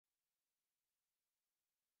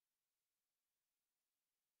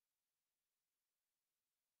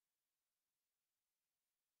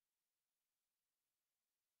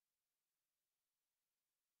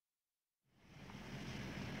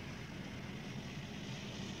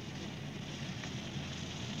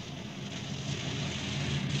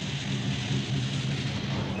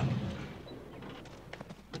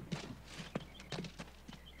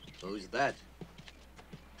Who's that?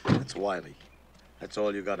 That's Wiley. That's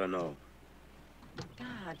all you gotta know.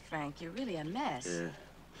 God, Frank, you're really a mess. Yeah.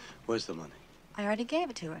 Where's the money? I already gave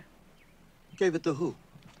it to her. Gave it to who?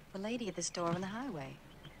 The lady at the store on the highway.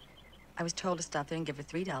 I was told to stop there and give her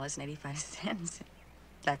 $3.85.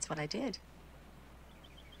 That's what I did.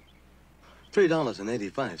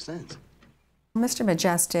 $3.85. Mr.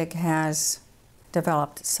 Majestyk has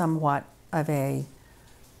developed somewhat of a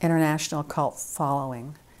international cult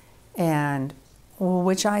following, and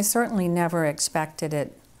which I certainly never expected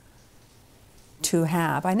it to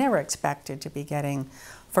have. I never expected to be getting,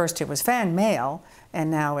 first it was fan mail, and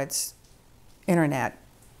now it's internet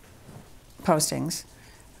postings.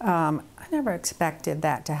 I never expected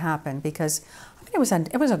that to happen because I mean,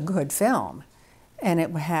 it was a good film, and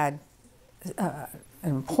it had an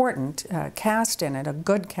important cast in it, a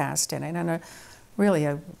good cast in it, and a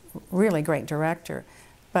really great director.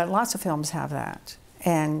 But lots of films have that,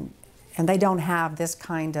 and they don't have this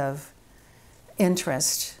kind of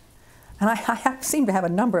interest. And I seem to have a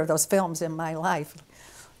number of those films in my life,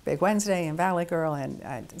 Big Wednesday and Valley Girl, and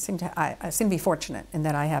I seem to be fortunate in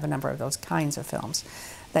that I have a number of those kinds of films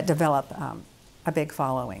that develop a big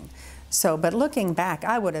following. So, but looking back,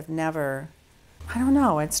 I would have never, I don't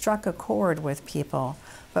know, it struck a chord with people,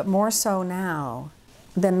 but more so now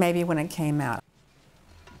than maybe when it came out.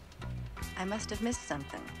 I must have missed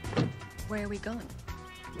something. Where are we going?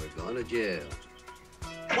 We're going to jail.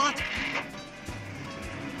 What?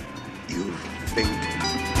 You think?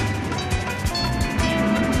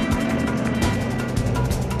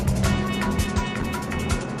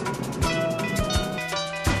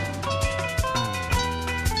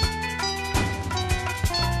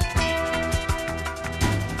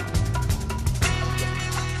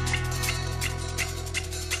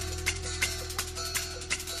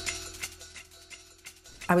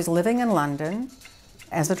 I was living in London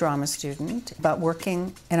as a drama student, but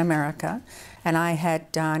working in America. And I had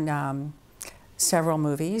done several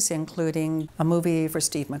movies, including a movie for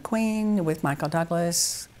Steve McQueen with Michael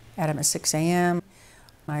Douglas, Adam at 6 a.m.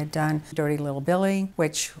 I had done Dirty Little Billy,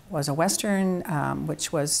 which was a Western,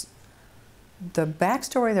 which was the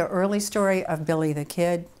backstory, the early story of Billy the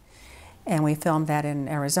Kid. And we filmed that in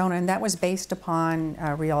Arizona, and that was based upon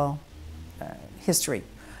a real history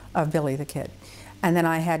of Billy the Kid. And then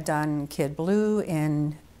I had done Kid Blue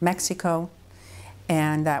in Mexico,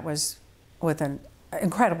 and that was with an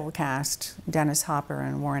incredible cast, Dennis Hopper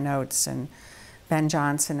and Warren Oates and Ben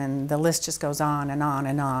Johnson, and the list just goes on and on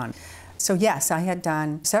and on. So yes, I had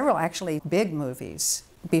done several actually big movies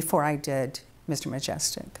before I did Mr.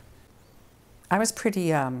 Majestyk. I was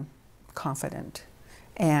pretty confident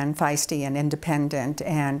and feisty and independent,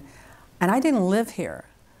 and I didn't live here.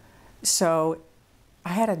 So I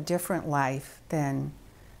had a different life than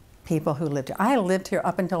people who lived here. I lived here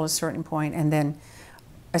up until a certain point, and then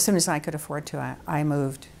as soon as I could afford to, I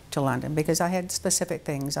moved to London because I had specific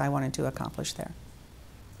things I wanted to accomplish there.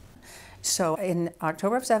 So in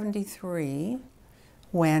October of '73,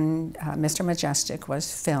 when Mr. Majestyk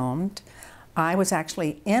was filmed, I was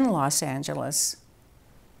actually in Los Angeles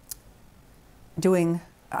I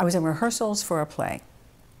was in rehearsals for a play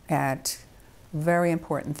at a very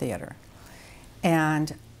important theater.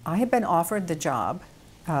 And I had been offered the job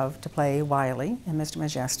to play Wiley in Mr.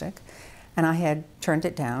 Majestyk, and I had turned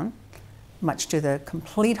it down, much to the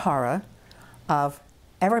complete horror of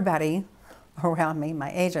everybody around me,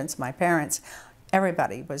 my agents, my parents.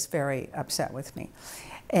 Everybody was very upset with me.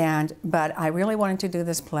 But I really wanted to do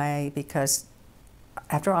this play because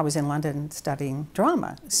after all, I was in London studying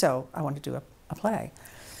drama, so I wanted to do a play.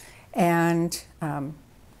 And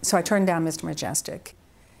so I turned down Mr. Majestyk.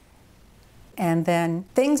 And then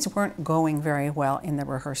things weren't going very well in the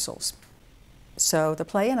rehearsals. So the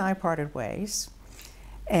play and I parted ways,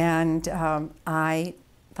 and I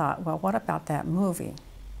thought, well, what about that movie?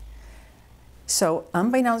 So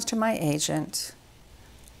unbeknownst to my agent,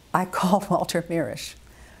 I called Walter Mirisch,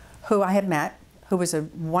 who I had met, who was a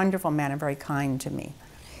wonderful man and very kind to me.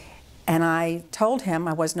 And I told him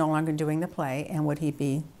I was no longer doing the play, and would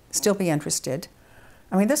he still be interested.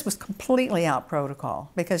 I mean, this was completely out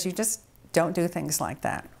protocol, because you just don't do things like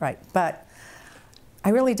that, right? But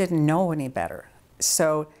I really didn't know any better.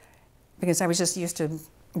 So, because I was just used to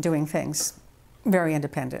doing things very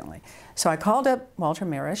independently. So I called up Walter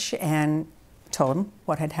Mirisch and told him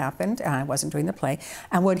what had happened, and I wasn't doing the play,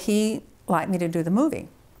 and would he like me to do the movie?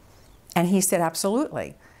 And he said,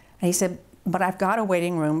 absolutely. And he said, but I've got a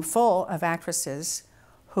waiting room full of actresses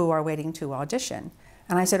who are waiting to audition.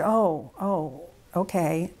 And I said, oh,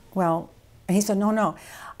 okay, well, and he said, no,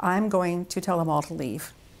 I'm going to tell them all to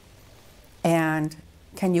leave. And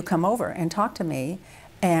can you come over and talk to me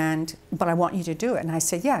But I want you to do it. And I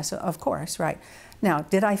said, yes, of course, right. Now,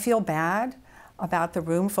 did I feel bad about the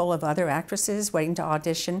room full of other actresses waiting to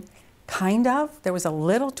audition? Kind of. There was a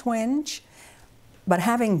little twinge. But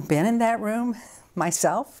having been in that room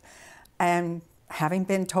myself and having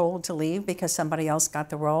been told to leave because somebody else got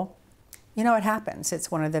the role, you know, it happens.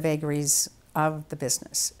 It's one of the vagaries of the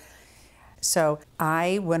business. So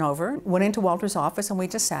I went into Walter's office, and we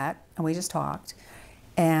just sat and we just talked.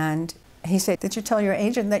 And he said, "Did you tell your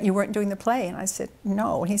agent that you weren't doing the play?" And I said,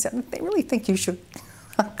 "No." And he said, "They really think you should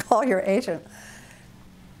call your agent."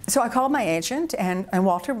 So I called my agent, and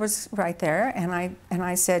Walter was right there, and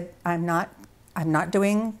I said, I'm not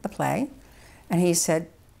doing the play." And he said,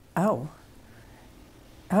 oh,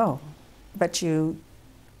 but you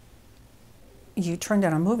turned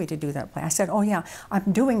down a movie to do that play." I said, "Oh yeah,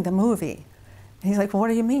 I'm doing the movie." And he's like, "Well, what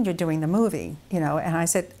do you mean you're doing the movie?" You know, and I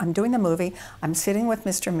said, "I'm doing the movie. I'm sitting with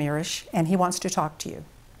Mr. Mirisch, and he wants to talk to you."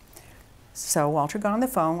 So Walter got on the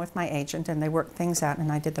phone with my agent, and they worked things out,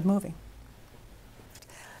 and I did the movie.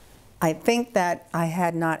 I think that I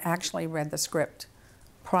had not actually read the script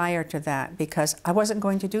prior to that because I wasn't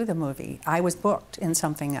going to do the movie. I was booked in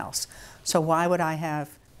something else. So why would I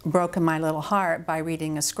have broken my little heart by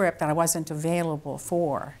reading a script that I wasn't available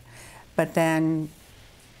for? But then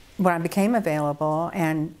when I became available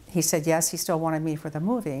and he said yes, he still wanted me for the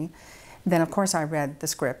movie, then of course I read the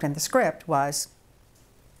script, and the script was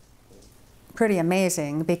pretty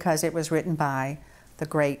amazing because it was written by the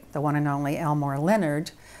great, the one and only Elmore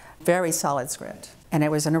Leonard. Very solid script. And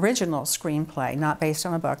it was an original screenplay, not based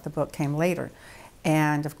on a book. The book came later.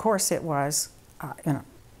 And of course it was, you know,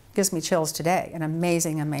 gives me chills today, an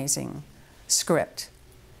amazing, amazing script.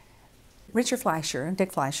 Richard Fleischer,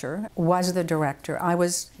 Dick Fleischer, was the director. I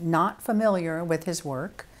was not familiar with his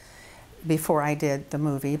work before I did the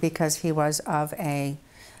movie because he was of a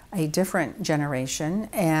different generation.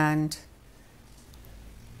 And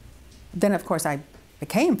then of course I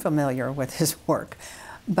became familiar with his work.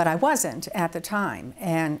 But I wasn't at the time,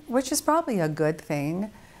 and which is probably a good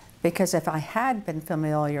thing, because if I had been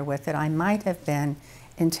familiar with it, I might have been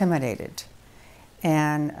intimidated.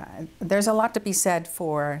 And there's a lot to be said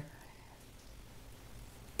for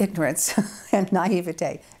ignorance and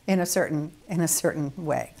naivete in a certain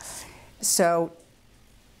way. So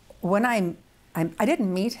when I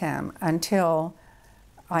didn't meet him until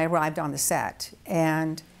I arrived on the set,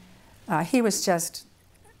 and he was just,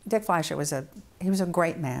 Dick Fleischer was a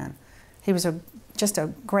great man. He was just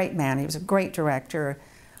a great man. He was a great director.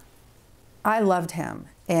 I loved him,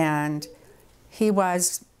 and he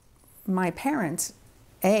was my parents'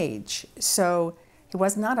 age, so he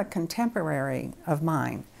was not a contemporary of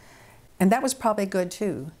mine. And that was probably good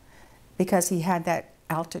too, because he had that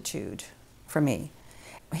altitude for me.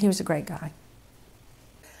 He was a great guy.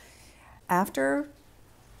 After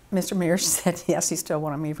Mr. Mirisch said yes, he still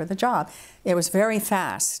wanted me for the job, it was very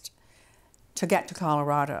fast to get to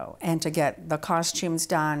Colorado and to get the costumes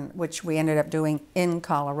done, which we ended up doing in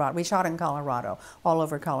Colorado. We shot in Colorado, all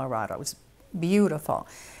over Colorado. It was beautiful.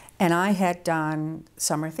 And I had done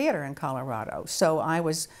summer theater in Colorado, so I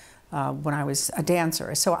was, when I was a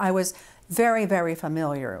dancer, so I was very, very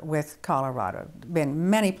familiar with Colorado. Been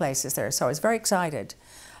many places there, so I was very excited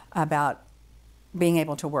about being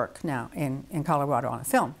able to work now in Colorado on a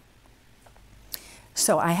film.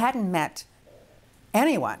 So I hadn't met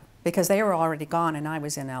anyone, because they were already gone and I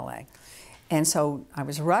was in LA. And so I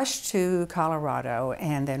was rushed to Colorado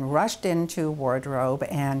and then rushed into wardrobe,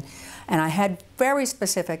 and I had very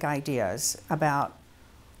specific ideas about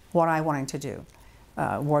what I wanted to do.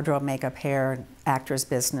 Wardrobe, makeup, hair, actor's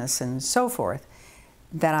business, and so forth,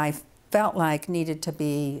 that I felt like needed to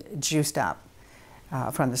be juiced up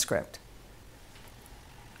from the script.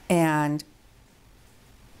 And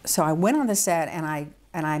so I went on the set and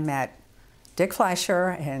I met Dick Fleischer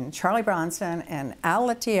and Charlie Bronson and Al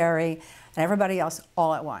Lettieri and everybody else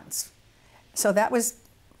all at once. So that was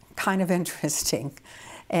kind of interesting.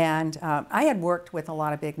 And I had worked with a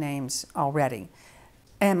lot of big names already.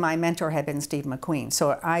 And my mentor had been Steve McQueen.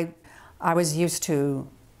 So I was used to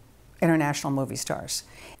international movie stars.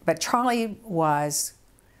 But Charlie was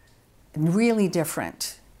really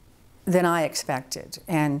different than I expected.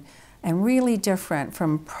 And really different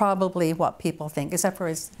from probably what people think, except for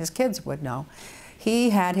his kids would know.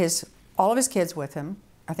 He had all of his kids with him.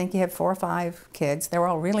 I think he had 4 or 5 kids. They were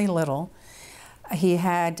all really little. He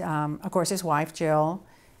had, of course, his wife, Jill,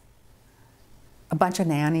 a bunch of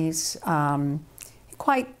nannies,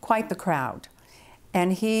 quite the crowd.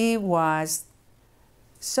 And he was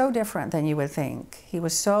so different than you would think. He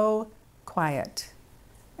was so quiet,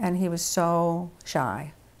 and he was so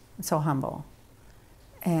shy, and so humble,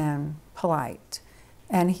 and polite.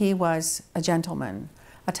 and he was a gentleman.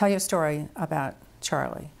 I'll tell you a story about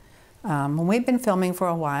Charlie. When we'd been filming for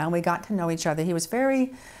a while, we got to know each other. He was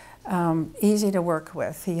very easy to work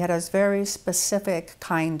with. He had a very specific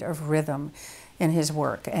kind of rhythm in his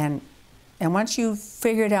work, and once you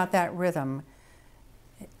figured out that rhythm,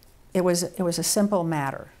 it was a simple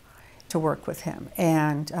matter to work with him,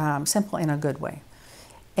 and simple in a good way.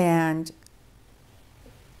 And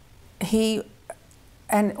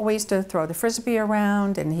we used to throw the frisbee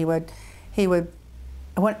around, and he would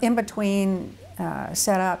in between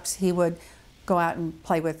setups, he would go out and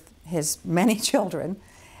play with his many children,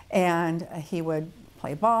 and he would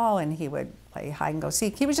play ball, and he would play hide and go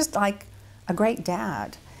seek. He was just like a great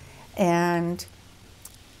dad. And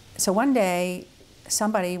so one day,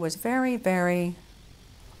 somebody was very, very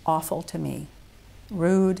awful to me.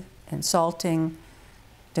 Rude, insulting,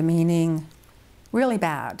 demeaning, really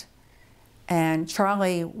bad. And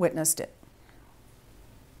Charlie witnessed it.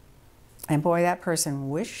 And boy, that person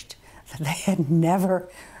wished that they had never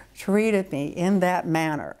treated me in that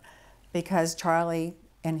manner, because Charlie,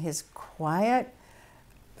 in his quiet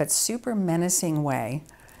but super menacing way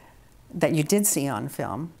that you did see on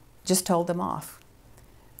film, just told them off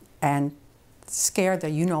and scared the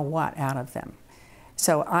you-know-what out of them.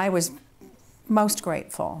 So I was most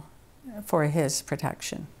grateful for his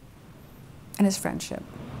protection and his friendship.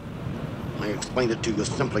 I explained it to you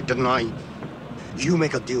simply, didn't I? You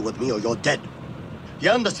make a deal with me or you're dead.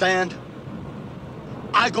 You understand?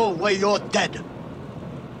 I go away, you're dead.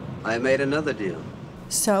 I made another deal.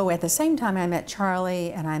 So at the same time I met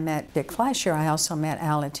Charlie and I met Richard Fleischer, I also met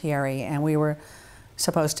Al Lettieri, and we were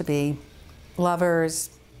supposed to be lovers.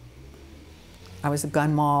 I was the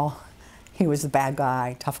gun moll. He was the bad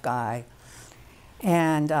guy, tough guy.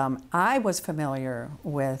 And I was familiar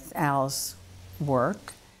with Al's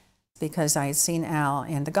work because I had seen Al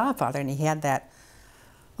in The Godfather, and he had that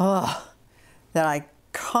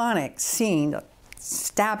iconic scene,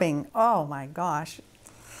 stabbing, oh my gosh.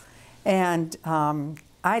 And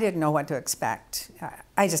I didn't know what to expect.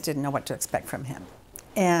 I just didn't know what to expect from him.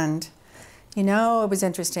 And, you know, it was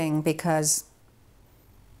interesting because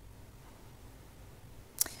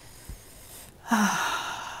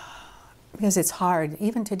it's hard,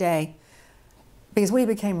 even today, because we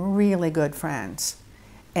became really good friends.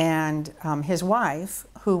 And his wife,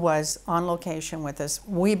 who was on location with us,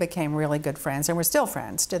 we became really good friends, and we're still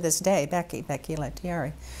friends to this day, Becky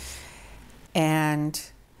Lettieri. And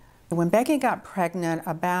when Becky got pregnant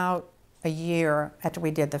about a year after we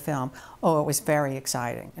did the film, oh, it was very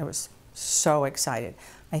exciting. It was so excited.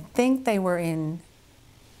 I think they were in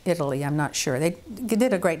Italy, I'm not sure. They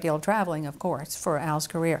did a great deal of traveling, of course, for Al's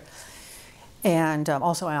career. And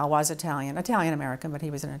also Al was Italian-American, but he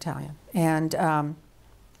was an Italian. And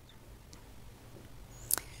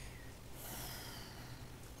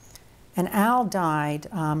Al died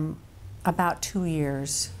about 2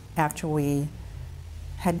 years after we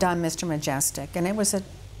had done Mr. Majestyk, and it was a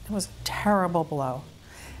terrible blow.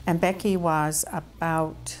 And Becky was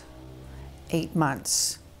about 8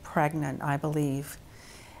 months pregnant, I believe.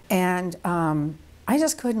 And I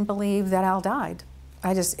just couldn't believe that Al died.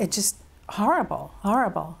 It's just horrible,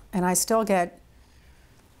 horrible. And I still get,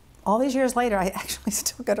 all these years later, I actually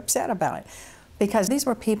still get upset about it, because these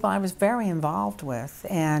were people I was very involved with,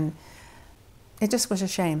 and it just was a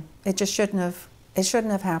shame. It just shouldn't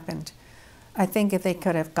have happened. I think if they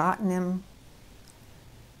could have gotten him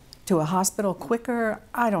to a hospital quicker,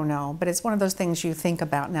 I don't know, but it's one of those things you think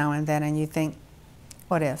about now and then, and you think,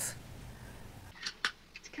 what if?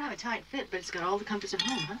 It's kind of a tight fit, but it's got all the comforts of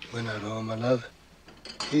home, huh? We're not all, my love.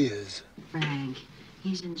 He is. Frank,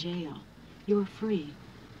 he's in jail. You're free.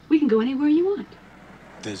 We can go anywhere you want.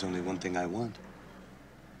 There's only one thing I want.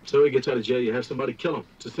 So he gets out of jail, you have somebody kill him.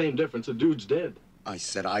 It's the same difference. The dude's dead. I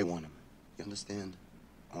said I want him. You understand?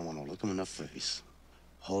 I want to look him in the face,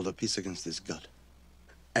 hold a piece against his gut.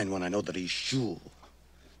 And when I know that he's sure,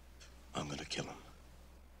 I'm going to kill him.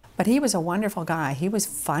 But he was a wonderful guy. He was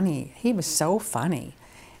funny. He was so funny.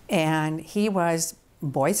 And he was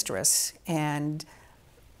boisterous and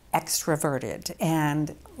extroverted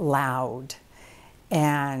and loud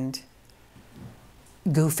and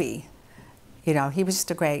goofy. You know, he was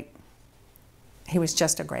just a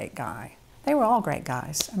great guy. They were all great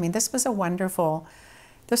guys. I mean, this was a wonderful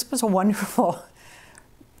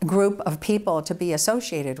group of people to be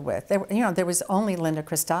associated with. There was only Linda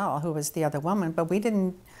Cristal, who was the other woman, but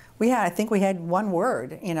I think we had one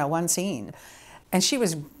word, one scene. And she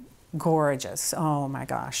was gorgeous. Oh my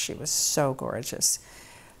gosh, she was so gorgeous.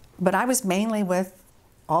 But I was mainly with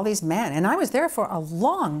all these men, and I was there for a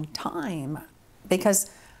long time because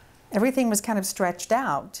everything was kind of stretched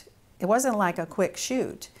out it wasn't like a quick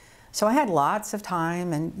shoot. So I had lots of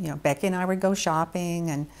time, and you know, Becky and I would go shopping,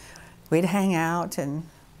 and we'd hang out, and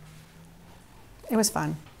it was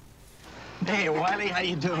fun. Hey, Wiley, how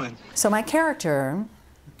you doing? So my character,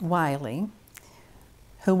 Wiley,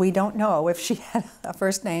 who we don't know if she had a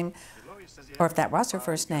first name, or if that was her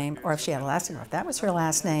first name, or if she had a last name, or if that was her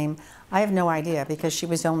last name, I have no idea, because she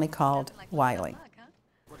was only called Wiley.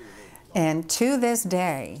 And to this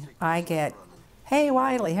day, I get, "Hey,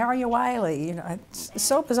 Wiley, how are you, Wiley?" You know, it's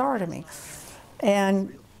so bizarre to me,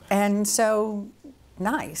 and so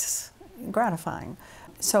nice, gratifying.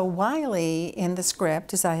 So Wiley in the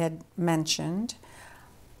script, as I had mentioned,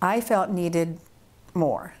 I felt needed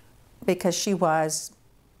more, because she was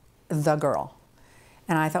the girl.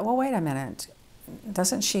 And I thought, well, wait a minute,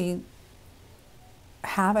 doesn't she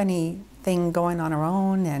have anything going on her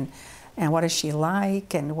own, and what is she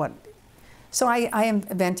like, and what? So I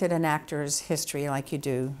invented an actor's history, like you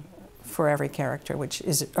do for every character, which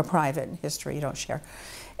is a private history you don't share.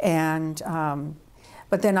 And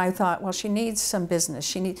but then I thought, well, she needs some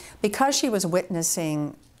business. Because she was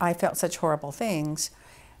witnessing, I felt such horrible things,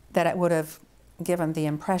 that it would have given the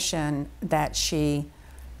impression that she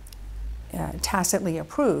tacitly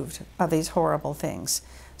approved of these horrible things.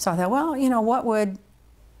 So I thought, well, you know, what would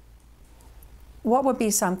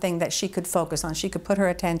be something that she could focus on, she could put her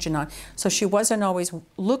attention on, so she wasn't always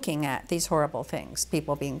looking at these horrible things,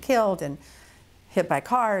 people being killed and hit by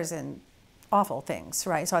cars and awful things,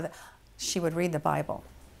 right? So I thought she would read the Bible.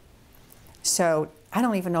 So I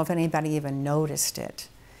don't even know if anybody even noticed it.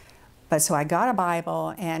 But so I got a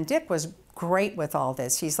Bible, and Dick was great with all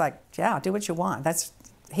this. He's like, yeah, do what you want.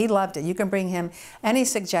 He loved it. You can bring him any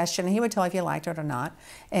suggestion, and he would tell if you liked it or not.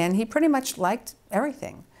 And he pretty much liked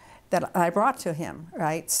everything that I brought to him,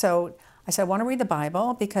 right? So I said, I want to read the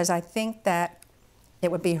Bible, because I think that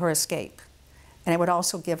it would be her escape. And it would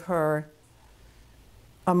also give her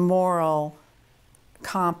a moral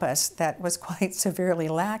compass that was quite severely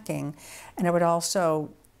lacking. And it would also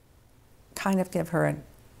kind of give her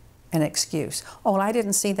an excuse. Oh, well, I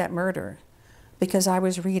didn't see that murder because I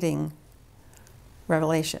was reading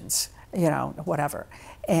Revelations, you know, whatever.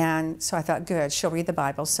 And so I thought, good, she'll read the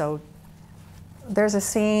Bible. So there's a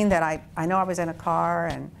scene that I know I was in a car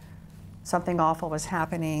and something awful was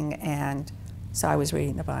happening, and so I was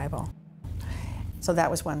reading the Bible. So that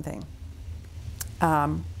was one thing.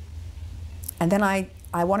 And then I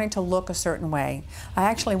wanted to look a certain way. I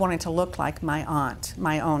actually wanted to look like my aunt,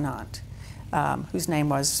 my own aunt, whose name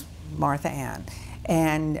was Martha Ann.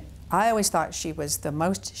 And I always thought she was the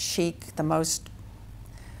most chic, the most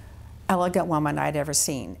elegant woman I'd ever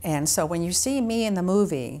seen. And so when you see me in the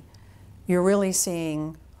movie, you're really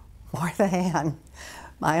seeing Martha Ann,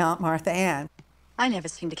 my Aunt Martha Ann. I never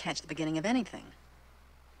seem to catch the beginning of anything.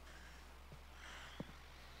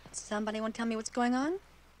 Somebody want to tell me what's going on?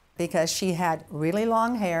 Because she had really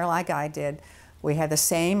long hair like I did. We had the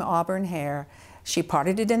same auburn hair. She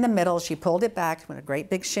parted it in the middle. She pulled it back with a great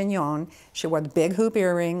big chignon. She wore the big hoop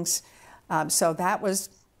earrings. So that was,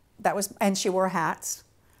 and she wore hats,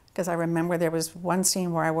 because I remember there was one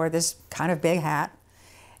scene where I wore this kind of big hat.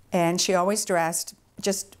 And she always dressed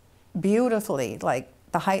just beautifully, like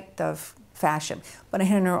the height of fashion, but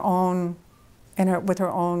in her own, with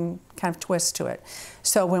her own kind of twist to it.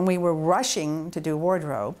 So when we were rushing to do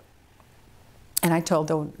wardrobe, and I told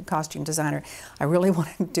the costume designer, I really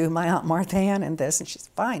want to do my Aunt Martha Ann in this, and she's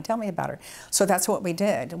fine, tell me about her. So that's what we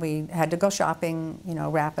did. We had to go shopping, you know,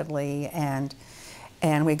 rapidly, and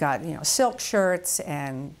we got, you know, silk shirts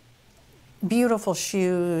and beautiful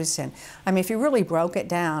shoes. And I mean, if you really broke it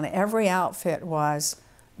down, every outfit was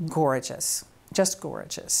gorgeous, just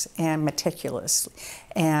gorgeous, and meticulous,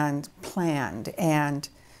 and planned. And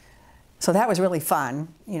so that was really fun,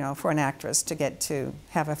 you know, for an actress to get to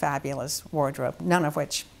have a fabulous wardrobe, none of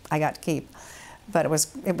which I got to keep. But it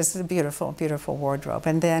was a beautiful, beautiful wardrobe.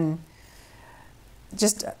 And then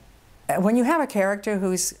just when you have a character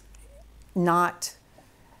who's not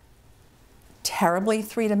terribly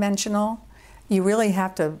three-dimensional, you really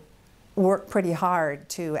have to work pretty hard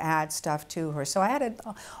to add stuff to her. So I added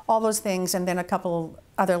all those things, and then a couple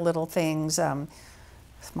other little things.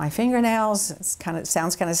 My fingernails,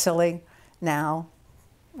 sounds kind of silly now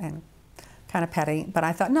and kind of petty, but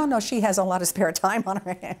I thought, no, she has a lot of spare time on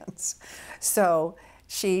her hands. So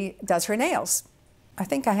she does her nails. I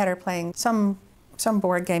think I had her playing some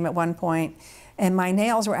board game at one point, and my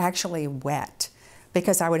nails were actually wet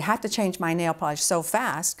because I would have to change my nail polish so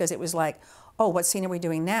fast, because it was like, oh, what scene are we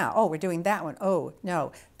doing now? Oh, we're doing that one. Oh,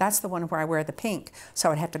 no, that's the one where I wear the pink.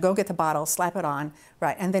 So I'd have to go get the bottle, slap it on,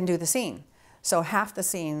 right, and then do the scene. So half the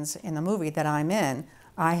scenes in the movie that I'm in,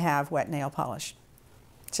 I have wet nail polish.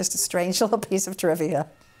 Just a strange little piece of trivia.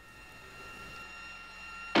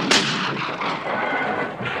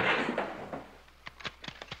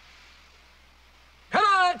 Come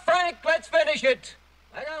on, Frank, let's finish it.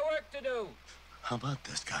 I got work to do. How about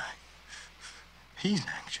this guy? He's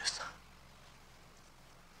anxious.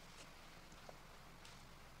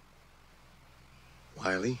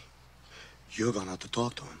 Wiley, you're gonna have to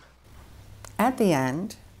talk to him. At the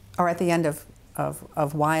end, or at the end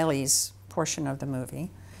of Wiley's portion of the movie,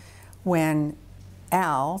 when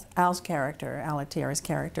Al's character, Al Attira's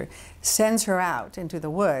character, sends her out into the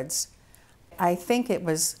woods, I think it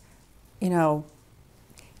was, you know,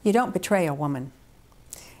 you don't betray a woman,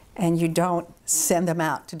 and you don't send them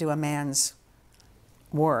out to do a man's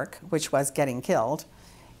work, which was getting killed.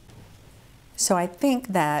 So I think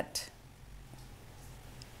that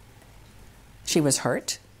she was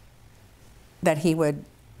hurt, that he would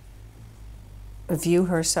view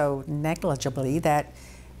her so negligibly that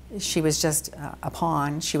she was just a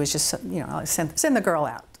pawn. She was just, you know, send the girl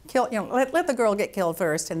out. Kill, you know, let the girl get killed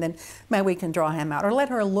first, and then maybe we can draw him out. Or let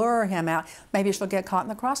her lure him out. Maybe she'll get caught in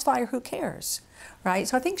the crossfire. Who cares, right?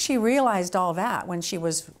 So I think she realized all that when she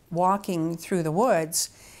was walking through the woods.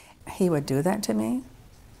 He would do that to me.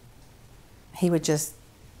 He would just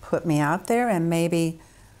put me out there, and maybe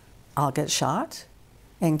I'll get shot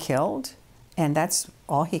and killed, and that's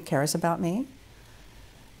all he cares about me.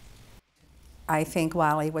 I think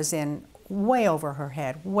Wiley was in way over her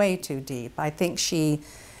head, way too deep. I think she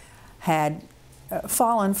had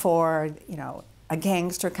fallen for, you know, a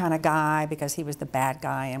gangster kind of guy because he was the bad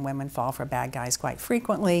guy, and women fall for bad guys quite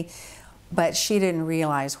frequently. But she didn't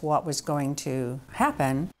realize what was going to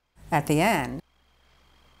happen at the end.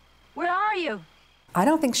 Where are you? I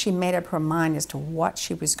don't think she made up her mind as to what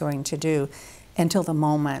she was going to do until the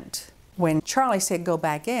moment when Charlie said, go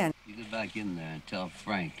back in. You go back in there and tell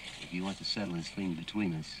Frank if you want to settle this thing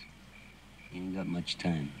between us, you ain't got much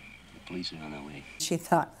time. The police are on their way. She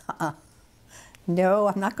thought, no,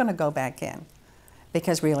 I'm not going to go back in,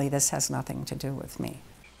 because really this has nothing to do with me.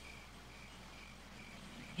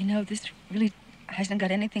 You know, this really hasn't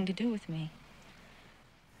got anything to do with me.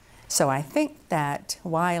 So I think that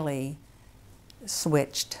Wiley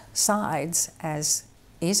switched sides as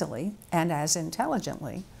easily and as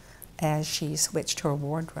intelligently as she switched her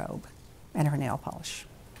wardrobe and her nail polish.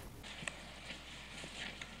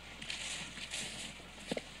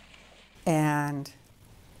 And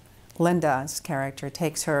Linda's character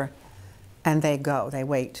takes her, and they go. They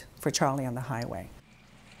wait for Charlie on the highway.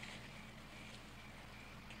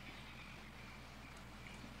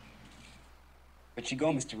 Where'd she go,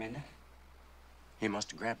 Mr. Renda? He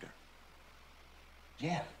must have grabbed her.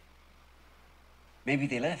 Yeah. Maybe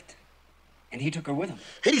they left, and he took her with him.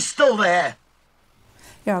 He's still there!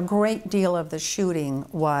 You know, a great deal of the shooting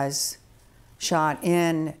was shot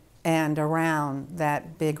in and around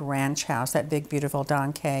that big ranch house, that big, beautiful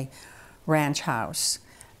Don Kay ranch house,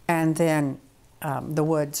 and then the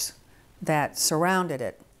woods that surrounded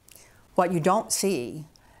it. What you don't see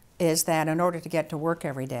is that in order to get to work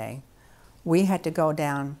every day, we had to go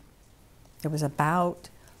down, it was about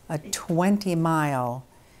a 20-mile,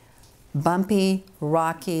 bumpy,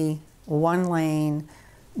 rocky, one-lane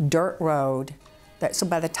dirt road. So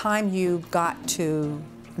by the time you got to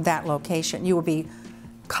that location, you would be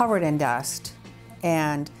covered in dust,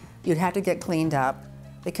 and you'd have to get cleaned up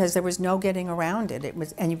because there was no getting around it.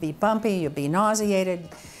 And you'd be bumpy, you'd be nauseated,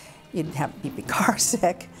 you'd be car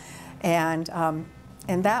sick, and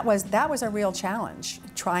that was a real challenge,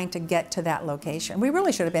 trying to get to that location. We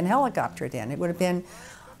really should have been helicoptered in. It would have been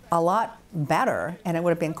a lot better, and it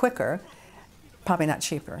would have been quicker, probably not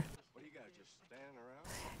cheaper.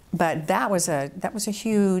 But that was a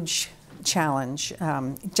huge challenge,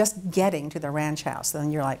 just getting to the ranch house.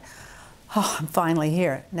 Then you're like, oh, I'm finally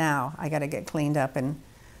here. Now I got to get cleaned up and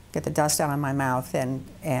get the dust out of my mouth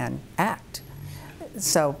and act.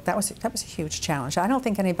 So that was a huge challenge. I don't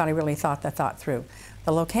think anybody really thought that thought through.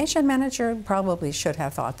 The location manager probably should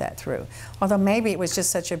have thought that through. Although maybe it was just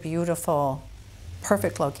such a beautiful,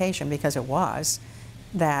 perfect location, because it was,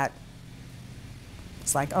 that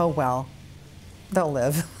it's like, oh well, they'll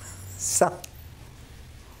live. So,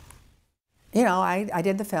 you know, I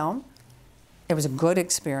did the film. It was a good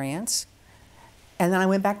experience. And then I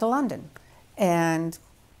went back to London and,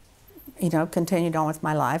 you know, continued on with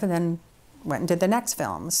my life, and then went and did the next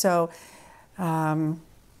film. So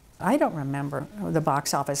I don't remember the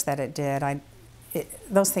box office that it did.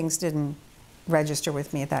 Those things didn't register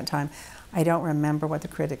with me at that time. I don't remember what the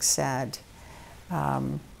critics said.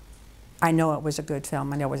 I know it was a good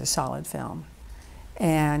film. I know it was a solid film.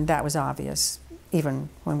 And that was obvious even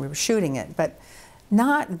when we were shooting it. But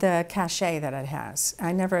not the cachet that it has.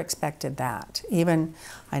 I never expected that. Even,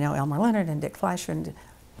 I know Elmer Leonard and Dick Fleischer, and,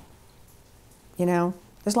 you know,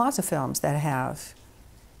 there's lots of films that have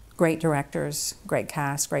great directors, great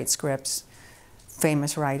casts, great scripts,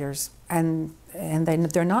 famous writers, and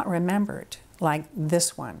they're not remembered like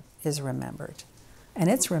this one is remembered. And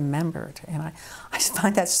it's remembered, and I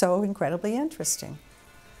find that so incredibly interesting.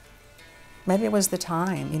 Maybe it was the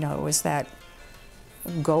time, you know, it was that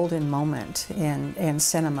golden moment in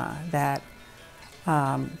cinema that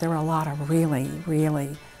there were a lot of really,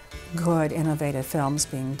 really good, innovative films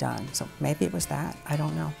being done. So maybe it was that, I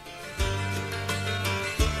don't know.